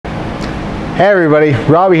Hey everybody,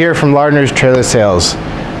 Robbie here from Lardner's Trailer Sales.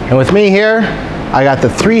 And with me here, I got the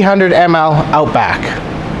 300 ml Outback.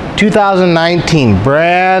 2019,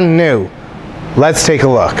 brand new. Let's take a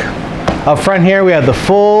look. Up front here we have the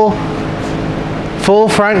full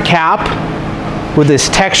front cap with this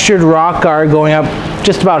textured rock guard going up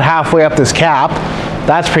just about halfway up this cap.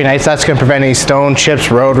 That's pretty nice. That's going to prevent any stone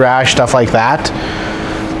chips, road rash, stuff like that.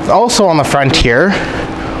 Also on the front here,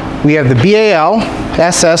 we have the BAL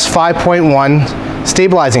SS 5.1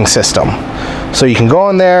 stabilizing system. So you can go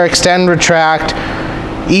in there, extend, retract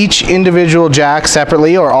each individual jack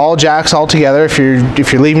separately or all jacks all together. If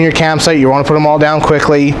you're leaving your campsite, you want to put them all down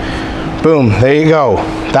quickly. Boom, there you go.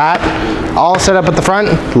 That all set up at the front,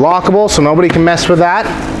 lockable, so nobody can mess with that.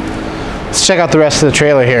 Let's check out the rest of the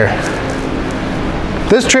trailer here.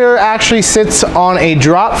 This trailer actually sits on a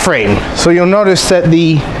drop frame, so you'll notice that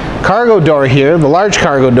the cargo door here, the large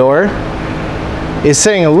cargo door, is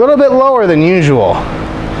sitting a little bit lower than usual.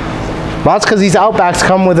 Well, that's because these Outbacks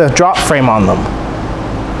come with a drop frame on them.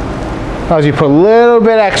 Allows you put a little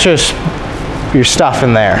bit extra your stuff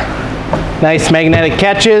in there. Nice magnetic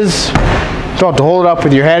catches. Don't have to hold it up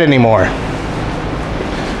with your head anymore.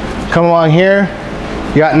 Come along here,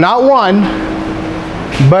 you got not one,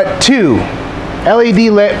 but two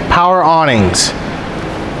LED lit power awnings.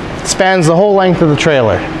 Spans the whole length of the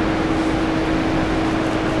trailer.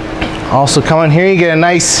 Also come in here, you get a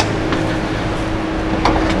nice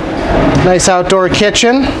outdoor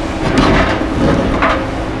kitchen.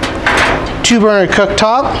 2-burner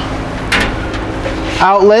cooktop.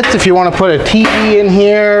 Outlets if you want to put a TV in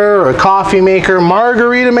here, or a coffee maker,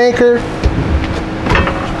 margarita maker.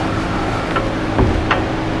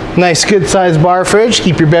 Nice good sized bar fridge,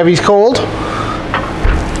 keep your bevies cold.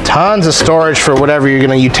 Tons of storage for whatever you're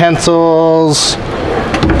gonna, utensils.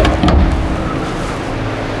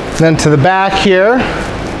 Then to the back here,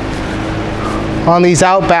 on these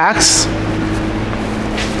Outbacks,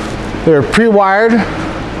 they're pre-wired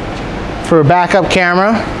for a backup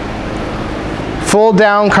camera, full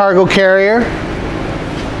down cargo carrier,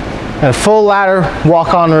 and a full ladder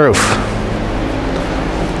walk-on roof.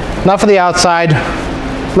 Enough of the outside,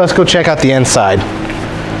 let's go check out the inside.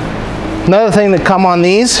 Another thing that come on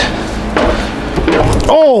these,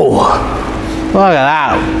 oh, look at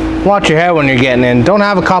that. Watch your head when you're getting in. Don't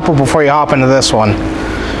have a couple before you hop into this one.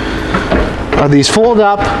 Are these fold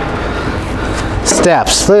up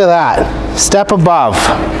steps. Look at that. Step above.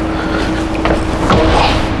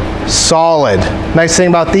 Solid. Nice thing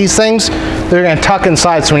about these things, they're going to tuck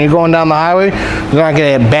inside, so when you're going down the highway, you're not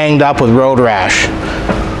going to get banged up with road rash.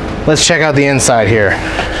 Let's check out the inside here.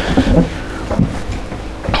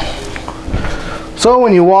 So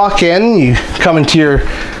when you walk in, you come into your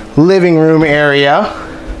living room area.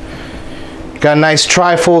 Got a nice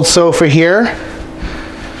tri-fold sofa here.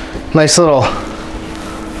 Nice little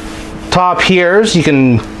top here, so you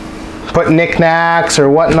can put knickknacks or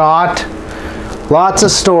whatnot. Lots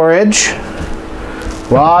of storage.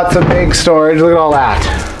 Lots of big storage. Look at all that.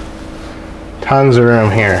 Tons of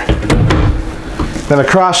room here. Then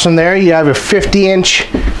across from there, you have a 50-inch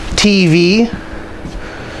TV.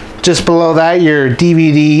 Just below that, your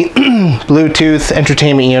DVD Bluetooth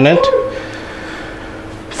entertainment unit.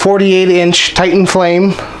 48-inch Titan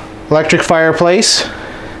Flame electric fireplace.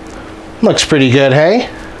 Looks pretty good, hey?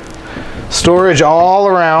 Storage all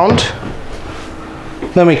around.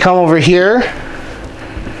 Then we come over here.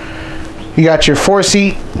 You got your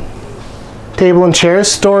 4-seat table and chairs.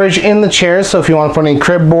 Storage in the chairs, so if you want to put any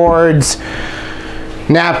crib boards,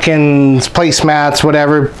 napkins, placemats,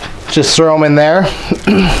 whatever, just throw them in there.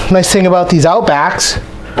 Nice thing about these Outbacks,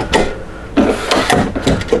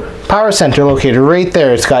 power center located right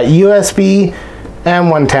there. It's got USB and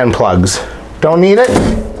 110 plugs. Don't need it?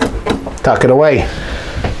 Tuck it away.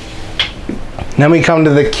 Then we come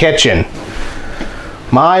to the kitchen.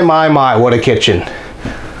 My, what a kitchen.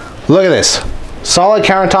 Look at this. Solid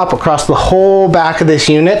countertop across the whole back of this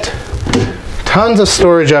unit. Tons of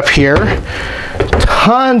storage up here.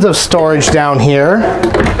 Tons of storage down here.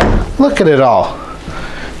 Look at it all.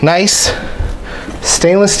 Nice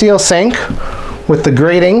stainless steel sink with the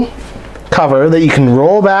grating cover that you can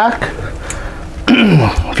roll back.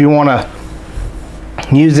 If you want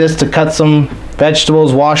to use this to cut some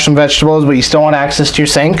vegetables, wash some vegetables, but you still want access to your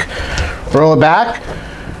sink, roll it back.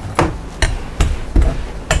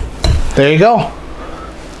 There you go.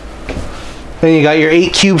 Then you got your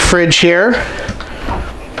 8-cube fridge here.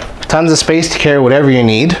 Tons of space to carry whatever you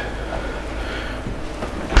need.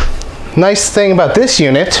 Nice thing about this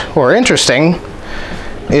unit, or interesting,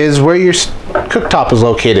 is where your cooktop is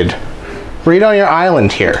located. Right on your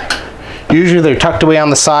island here. Usually they're tucked away on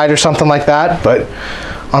the side or something like that, but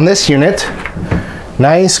on this unit.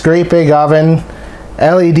 Nice, great big oven,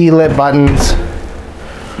 LED lit buttons.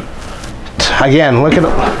 Again, look at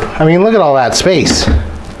all that space.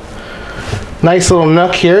 Nice little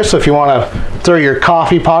nook here, so if you want to throw your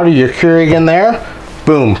coffee pot or your Keurig in there,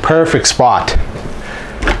 boom, perfect spot.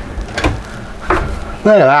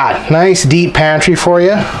 Look at that, nice deep pantry for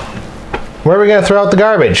you. Where are we going to throw out the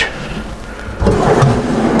garbage?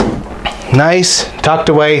 Nice, tucked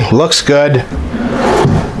away, looks good.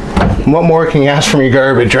 What more can you ask from your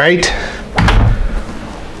garbage, right?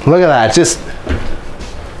 Look at that, just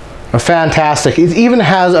a fantastic. It even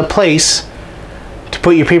has a place to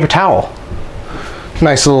put your paper towel.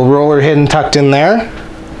 Nice little roller hidden tucked in there.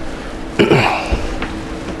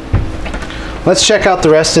 Let's check out the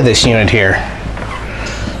rest of this unit here.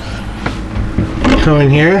 Go in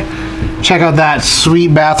here, check out that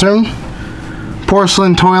sweet bathroom.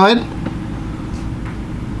 Porcelain toilet.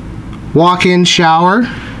 Walk-in shower.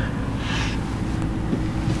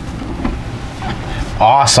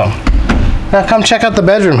 Awesome. Now come check out the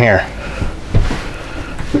bedroom here.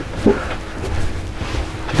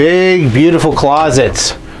 Big, beautiful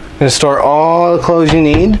closets. Gonna store all the clothes you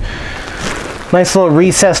need. Nice little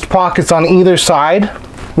recessed pockets on either side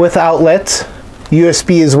with outlets.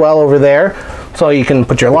 USB as well over there. So you can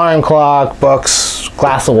put your alarm clock, books,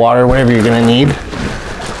 glass of water, whatever you're gonna need.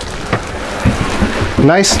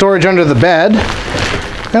 Nice storage under the bed.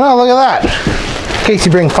 And oh, look at that. In case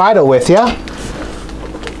you bring Fido with you.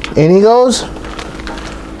 In he goes.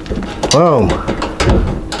 Boom.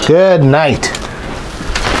 Good night.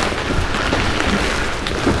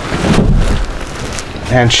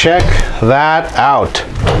 And check that out.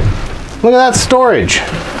 Look at that storage.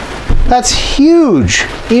 That's huge.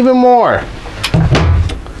 Even more.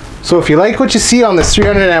 So if you like what you see on this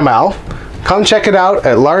 300 ml, come check it out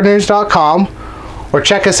at lardners.com or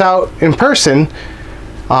check us out in person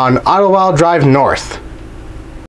on Ottawa Drive North.